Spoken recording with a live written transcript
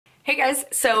Hey guys,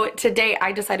 so today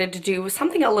I decided to do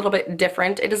something a little bit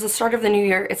different. It is the start of the new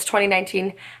year. It's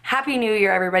 2019. Happy New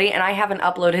Year, everybody, and I haven't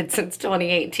uploaded since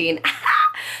 2018.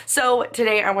 So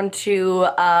today I want to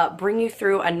bring you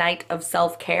through a night of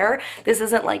self-care. This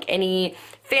isn't like any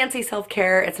fancy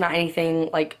self-care. It's not anything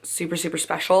like super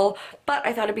special, but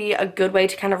I thought it'd be a good way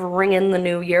to kind of ring in the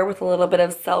new year with a little bit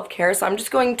of self-care. So I'm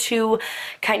just going to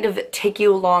kind of take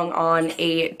you along on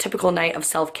a typical night of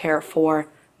self-care for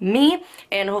me,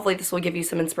 and hopefully this will give you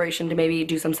some inspiration to maybe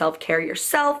do some self-care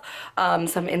yourself,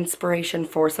 some inspiration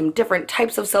for some different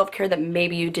types of self-care that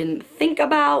maybe you didn't think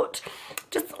about,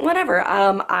 just whatever.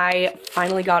 I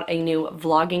finally got a new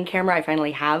vlogging camera. I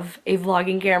finally have a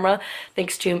vlogging camera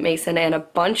thanks to Mason and a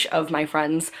bunch of my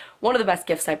friends. One of the best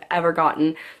gifts I've ever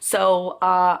gotten. So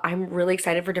I'm really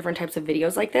excited for different types of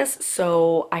videos like this,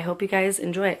 so I hope you guys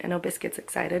enjoy it. I know Biscuit's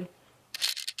excited.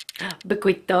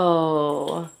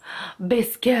 Biscuito.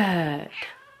 Biscuit.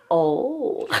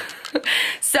 Oh.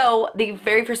 So the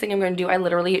very first thing I'm going to do, I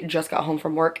literally just got home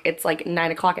from work. It's like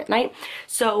 9 o'clock at night.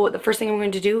 So the first thing I'm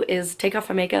going to do is take off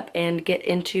my makeup and get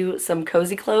into some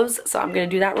cozy clothes. So I'm going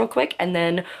to do that real quick, and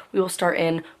then we will start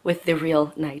in with the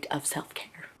real night of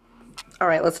self-care. All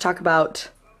right, let's talk about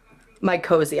my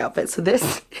cozy outfit. So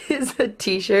this is a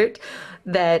t-shirt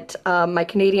that my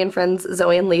Canadian friends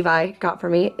Zoe and Levi got for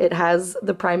me. It has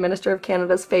the Prime Minister of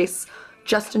Canada's face,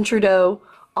 Justin Trudeau,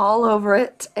 all over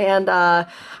it, and I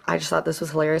just thought this was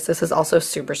hilarious. This is also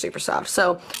super soft.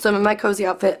 So I'm in my cozy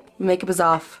outfit, makeup is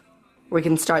off, we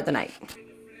can start the night.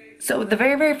 So the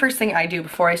very first thing I do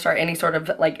before I start any sort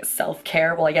of like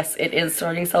self-care, well I guess it is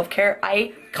starting self-care,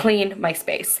 I clean my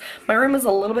space. My room is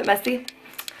a little bit messy.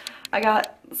 I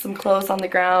got some clothes on the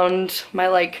ground,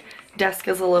 my desk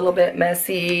is a little bit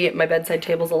messy, my bedside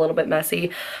table's a little bit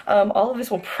messy. All of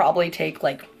this will probably take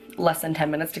like less than 10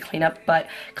 minutes to clean up, but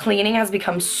cleaning has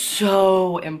become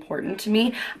so important to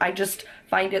me. I just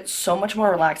find it so much more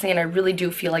relaxing, and I really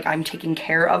do feel like I'm taking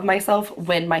care of myself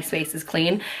when my space is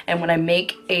clean. And when I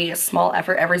make a small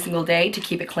effort every single day to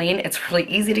keep it clean, it's really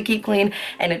easy to keep clean,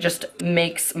 and it just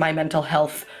makes my mental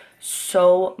health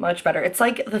so much better. It's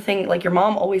like the thing like your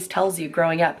mom always tells you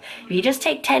growing up, if you just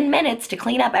take 10 minutes to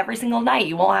clean up every single night,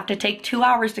 you won't have to take 2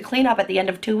 hours to clean up at the end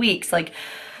of 2 weeks. Like,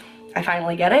 I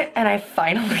finally get it, and I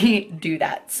finally do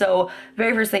that. So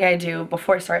very first thing I do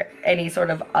before I start any sort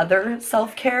of other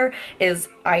self-care is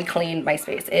I clean my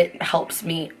space. It helps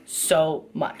me so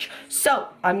much. So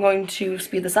I'm going to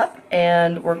speed this up,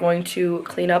 and we're going to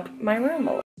clean up my room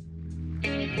a little.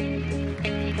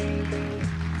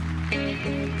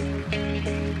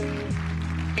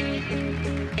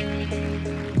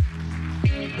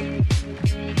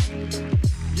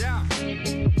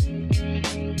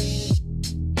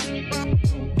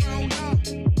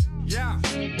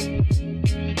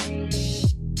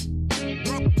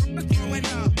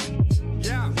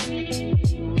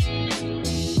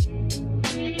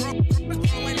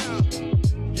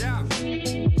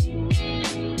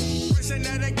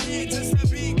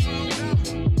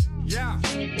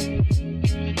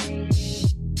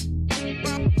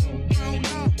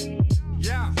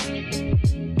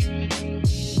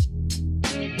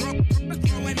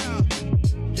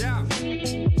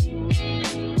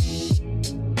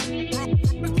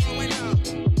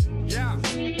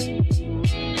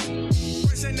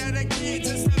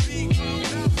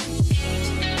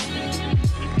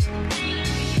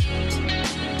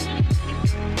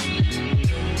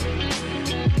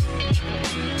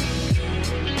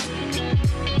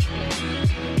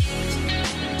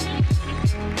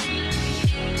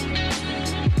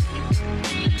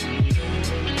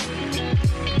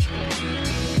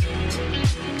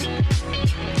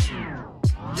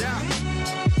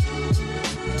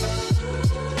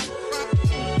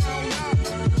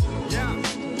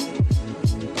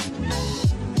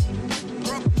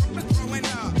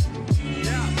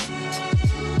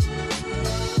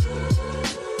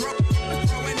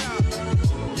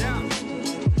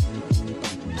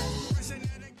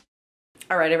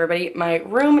 Alright everybody, my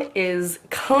room is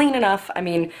clean enough. I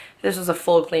mean, if this was a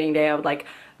full cleaning day, I would like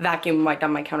vacuum and wipe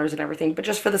down my counters and everything, but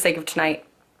just for the sake of tonight,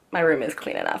 my room is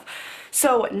clean enough.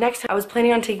 So next, I was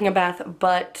planning on taking a bath,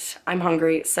 but I'm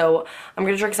hungry, so I'm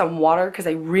gonna drink some water because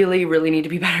I really need to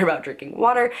be better about drinking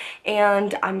water,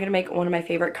 and I'm gonna make one of my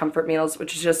favorite comfort meals,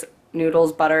 which is just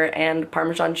noodles, butter, and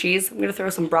Parmesan cheese. I'm gonna throw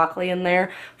some broccoli in there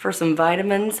for some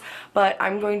vitamins, but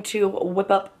I'm going to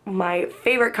whip up my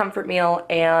favorite comfort meal,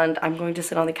 and I'm going to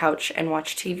sit on the couch and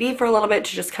watch TV for a little bit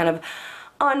to just kind of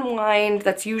unwind.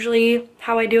 That's usually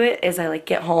how I do it, is I like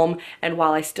get home, and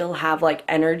while I still have like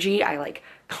energy, I like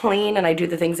clean and I do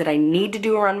the things that I need to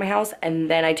do around my house, and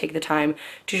then I take the time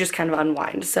to just kind of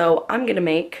unwind. So I'm gonna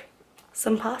make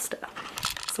some pasta.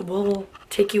 So we'll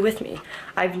take you with me.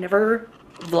 I've never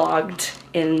vlogged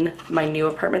in my new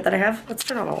apartment that I have. Let's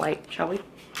turn on a light, shall we?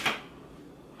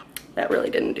 That really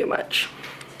didn't do much.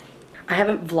 I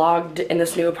haven't vlogged in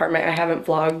this new apartment. I haven't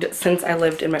vlogged since I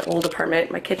lived in my old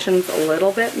apartment. My kitchen's a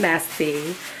little bit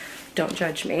messy. Don't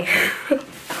judge me.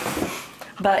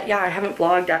 But yeah, I haven't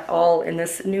vlogged at all in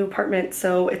this new apartment,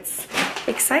 so it's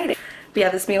exciting. But yeah,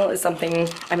 this meal is something,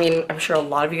 I mean, I'm sure a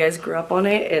lot of you guys grew up on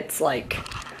it. It's like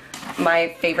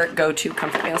my favorite go-to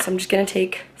comfort meal. So I'm just gonna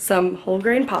take some whole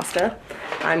grain pasta.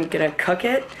 I'm gonna cook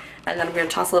it, and then I'm gonna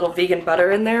toss a little vegan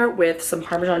butter in there with some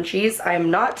Parmesan cheese. I am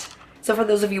not, so for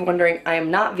those of you wondering, I am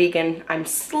not vegan. I'm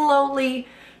slowly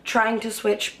trying to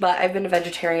switch, but I've been a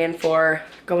vegetarian for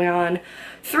going on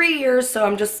 3 years, so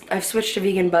I've switched to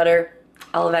vegan butter.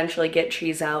 I'll eventually get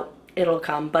cheese out. It'll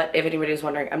come, but if anybody's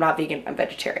wondering, I'm not vegan, I'm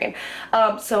vegetarian.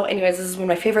 So anyways, this is one of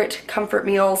my favorite comfort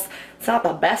meals. It's not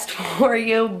the best for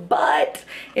you, but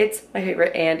it's my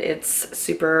favorite and it's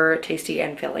super tasty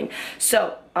and filling.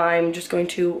 So I'm just going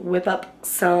to whip up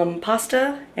some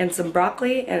pasta and some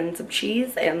broccoli and some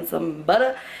cheese and some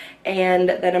butter, and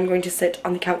then I'm going to sit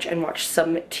on the couch and watch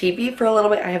some TV for a little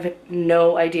bit. I have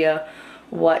no idea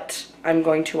what I'm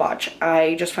going to watch.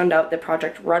 I just found out that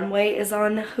Project Runway is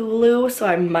on Hulu, so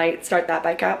I might start that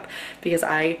back up because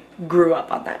I grew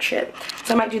up on that shit.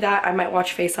 So I might do that. I might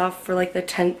watch Face Off for like the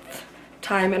 10th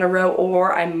time in a row,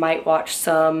 or I might watch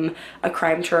some A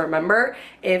Crime to Remember.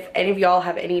 If any of y'all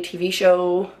have any TV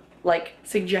show like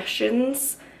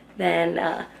suggestions,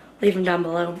 then leave them down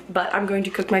below. But I'm going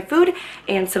to cook my food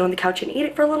and sit on the couch and eat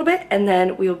it for a little bit, and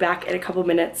then we'll be back in a couple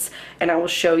minutes and I will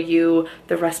show you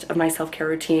the rest of my self-care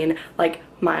routine, like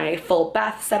my full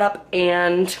bath setup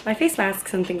and my face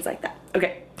masks and things like that.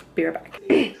 Okay, be right back.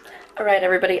 All right,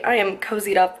 everybody, I am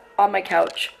cozied up on my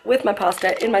couch with my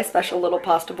pasta in my special little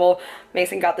pasta bowl.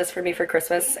 Mason got this for me for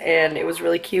Christmas, and it was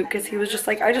really cute because he was just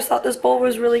like, I just thought this bowl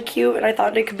was really cute and I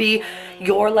thought it could be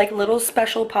your like little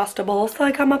special pasta bowl. So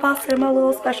I got my pasta in my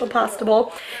little special pasta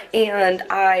bowl, and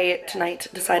I tonight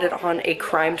decided on A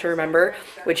Crime to Remember,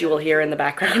 which you will hear in the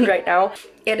background right now.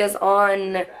 It is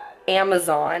on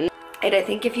Amazon, and I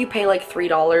think if you pay like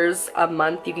 $3 a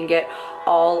month, you can get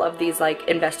all of these like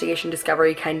investigation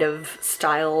discovery kind of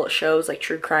style shows, like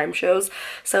true crime shows.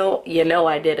 So you know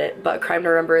I did it. But Crime to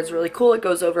Remember is really cool. It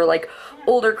goes over like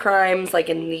older crimes, like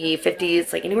in the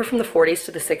 50s, like anywhere from the 40s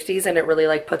to the 60s, and it really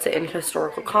like puts it in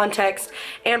historical context.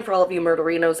 And for all of you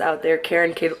murderinos out there,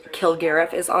 Karen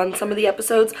Kilgariff is on some of the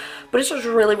episodes, but it's just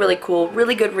really, really cool.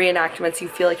 Really good reenactments. You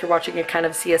feel like you're watching a kind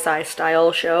of CSI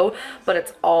style show, but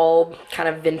it's all kind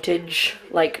of vintage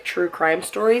like true crime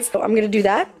stories. So I'm gonna do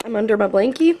that. I'm under my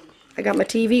blankie. I got my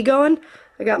TV going.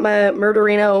 I got my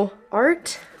murderino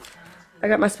art. I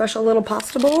got my special little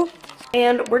pasta bowl.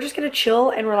 And we're just gonna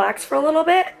chill and relax for a little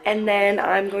bit, and then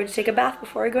I'm going to take a bath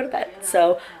before I go to bed.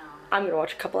 So I'm gonna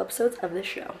watch a couple episodes of this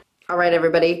show. All right,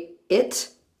 everybody, it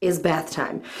is bath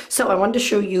time. So I wanted to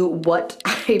show you what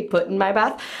I put in my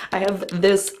bath. I have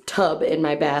this tub in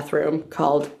my bathroom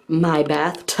called my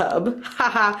bathtub.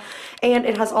 Haha. And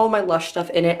it has all my Lush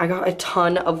stuff in it. I got a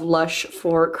ton of Lush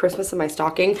for Christmas in my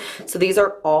stocking. So these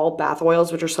are all bath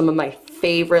oils, which are some of my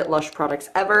favorite Lush products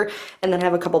ever. And then I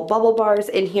have a couple bubble bars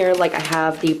in here. Like I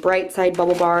have the Bright Side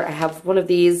bubble bar. I have one of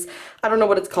these. I don't know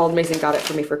what it's called. Mason got it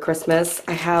for me for Christmas.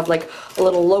 I have like a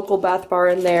little local bath bar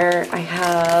in there. I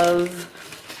have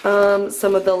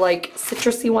some of the like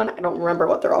citrusy one. I don't remember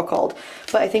what they're all called,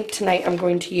 but I think tonight I'm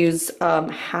going to use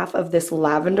half of this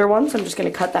lavender one. So I'm just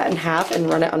going to cut that in half and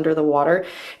run it under the water,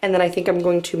 and then I think I'm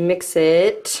going to mix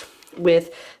it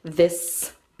with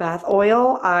this bath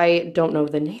oil. I don't know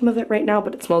the name of it right now,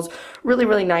 but it smells really,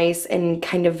 really nice and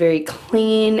kind of very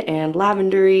clean and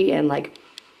lavendery and like,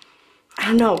 I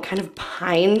don't know, kind of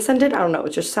pine scented. I don't know,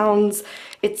 it just sounds,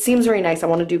 it seems very nice. I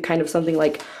want to do kind of something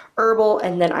like herbal,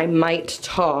 and then I might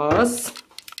toss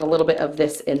a little bit of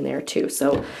this in there too.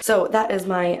 So that is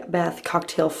my bath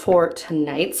cocktail for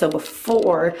tonight. So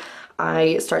before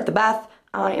I start the bath,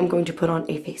 I am going to put on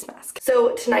a face mask.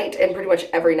 So tonight, and pretty much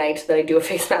every night that I do a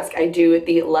face mask, I do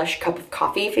the Lush Cup of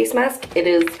Coffee face mask. It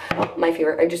is my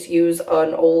favorite. I just use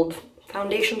an old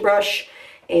foundation brush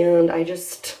and I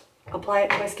just apply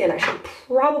it to my skin. I should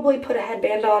probably put a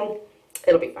headband on.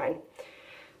 It'll be fine.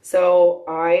 So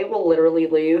I will literally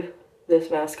leave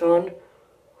this mask on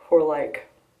for like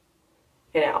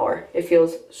an hour. It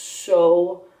feels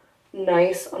so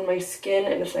nice on my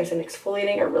skin and it's nice and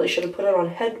exfoliating. I really should have put on a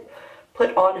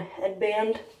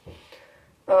headband.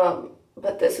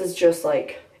 But this is just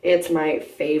like, it's my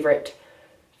favorite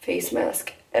face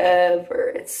mask ever.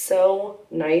 It's so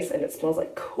nice and it smells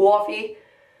like coffee,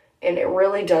 and it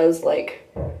really does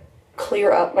like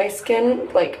clear up my skin.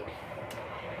 Like,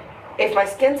 if my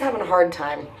skin's having a hard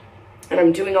time and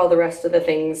I'm doing all the rest of the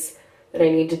things that I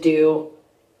need to do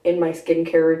in my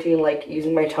skincare routine, like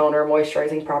using my toner,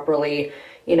 moisturizing properly,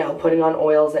 you know, putting on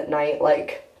oils at night,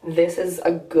 like, this is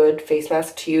a good face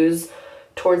mask to use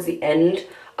towards the end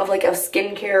of like a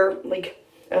skincare, like,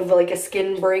 of like a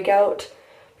skin breakout,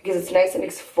 because it's nice and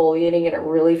exfoliating and it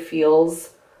really feels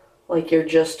like you're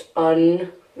just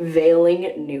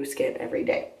unveiling new skin every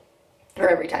day, or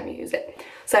every time you use it.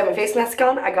 So I have my face mask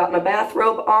on, I got my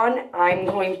bathrobe on, I'm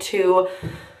going to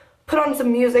put on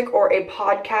some music or a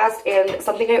podcast, and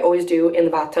something I always do in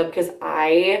the bathtub, because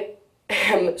I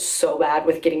am so bad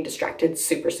with getting distracted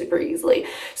super easily.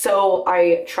 So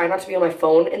I try not to be on my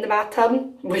phone in the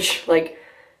bathtub, which like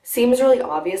seems really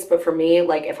obvious, but for me,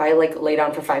 like if I like lay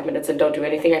down for 5 minutes and don't do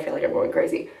anything, I feel like I'm going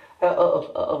crazy.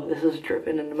 This is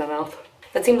dripping into my mouth.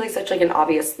 That seems like such like an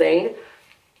obvious thing,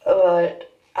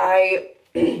 but I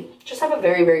just have a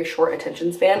very short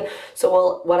attention span.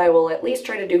 So what I will at least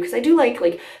try to do, because I do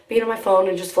like being on my phone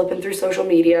and just flipping through social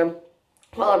media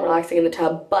while I'm relaxing in the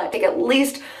tub, but take at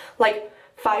least like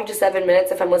 5 to 7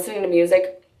 minutes. If I'm listening to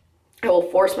music, I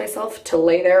will force myself to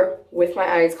lay there with my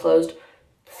eyes closed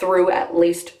through at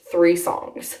least 3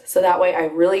 songs. So that way I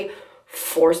really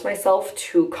force myself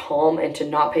to calm and to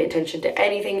not pay attention to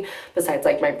anything besides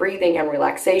like my breathing and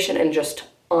relaxation and just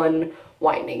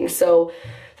unwinding. So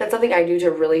that's something I do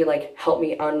to really like help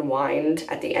me unwind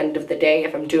at the end of the day.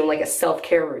 If I'm doing like a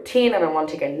self-care routine and I want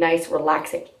to take a nice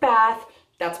relaxing bath,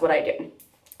 that's what I do.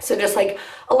 So just like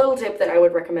a little tip that I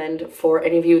would recommend for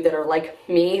any of you that are like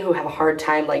me, who have a hard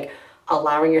time like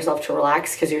allowing yourself to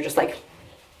relax, because you're just like,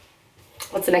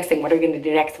 what's the next thing? What are we going to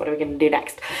do next? What are we going to do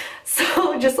next?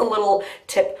 So just a little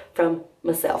tip from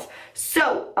myself.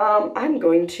 So I'm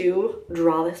going to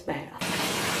draw this bath.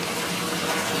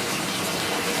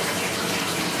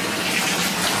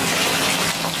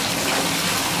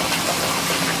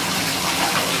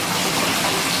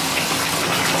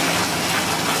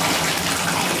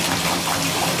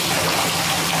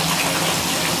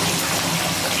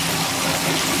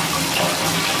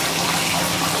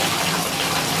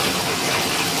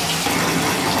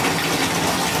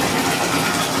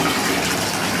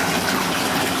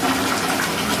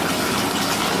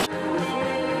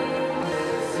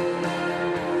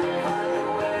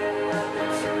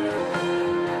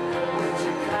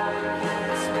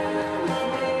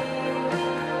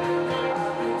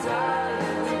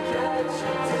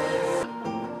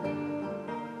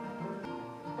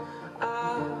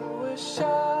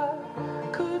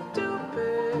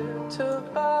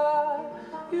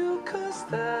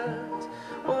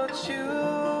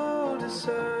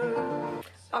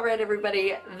 Alright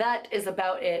everybody, that is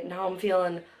about it. Now I'm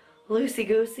feeling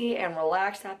loosey-goosey and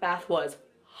relaxed. That bath was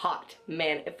hot.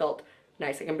 Man, it felt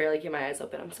nice. I can barely keep my eyes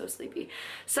open. I'm so sleepy.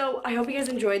 So I hope you guys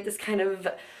enjoyed this kind of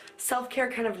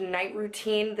self-care kind of night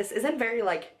routine. This isn't very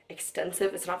like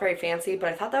extensive. It's not very fancy, but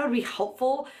I thought that would be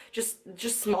helpful. Just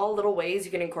small little ways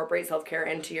you can incorporate self-care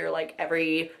into your like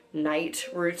every night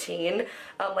routine.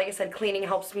 Like I said, cleaning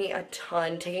helps me a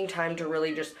ton. Taking time to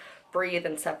really just breathe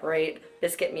and separate,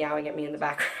 Biscuit meowing at me in the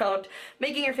background,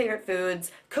 making your favorite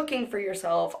foods, cooking for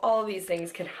yourself, all of these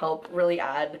things can help really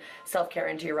add self-care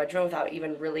into your regimen without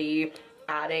even really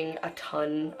adding a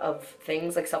ton of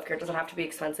things. Like, self-care doesn't have to be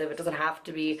expensive. It doesn't have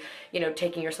to be, you know,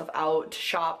 taking yourself out to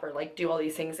shop or like do all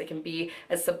these things. It can be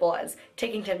as simple as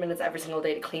taking 10 minutes every single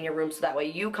day to clean your room, so that way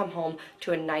you come home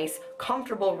to a nice,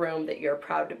 comfortable room that you're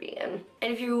proud to be in.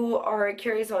 And if you are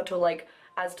curious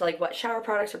as to what shower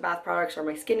products or bath products or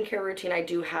my skincare routine, I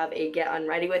do have a Get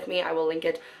Unready With Me. I will link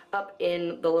it up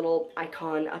in the little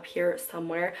icon up here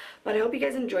somewhere. But I hope you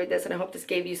guys enjoyed this, and I hope this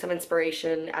gave you some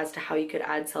inspiration as to how you could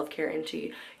add self-care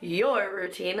into your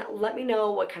routine. Let me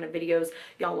know what kind of videos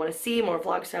y'all want to see, more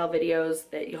vlog style videos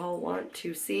that y'all want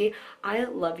to see. I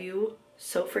love you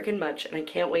so freaking much, and I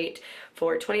can't wait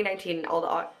for 2019 and all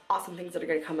the awesome things that are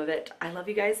going to come of it. I love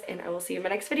you guys, and I will see you in my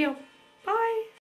next video.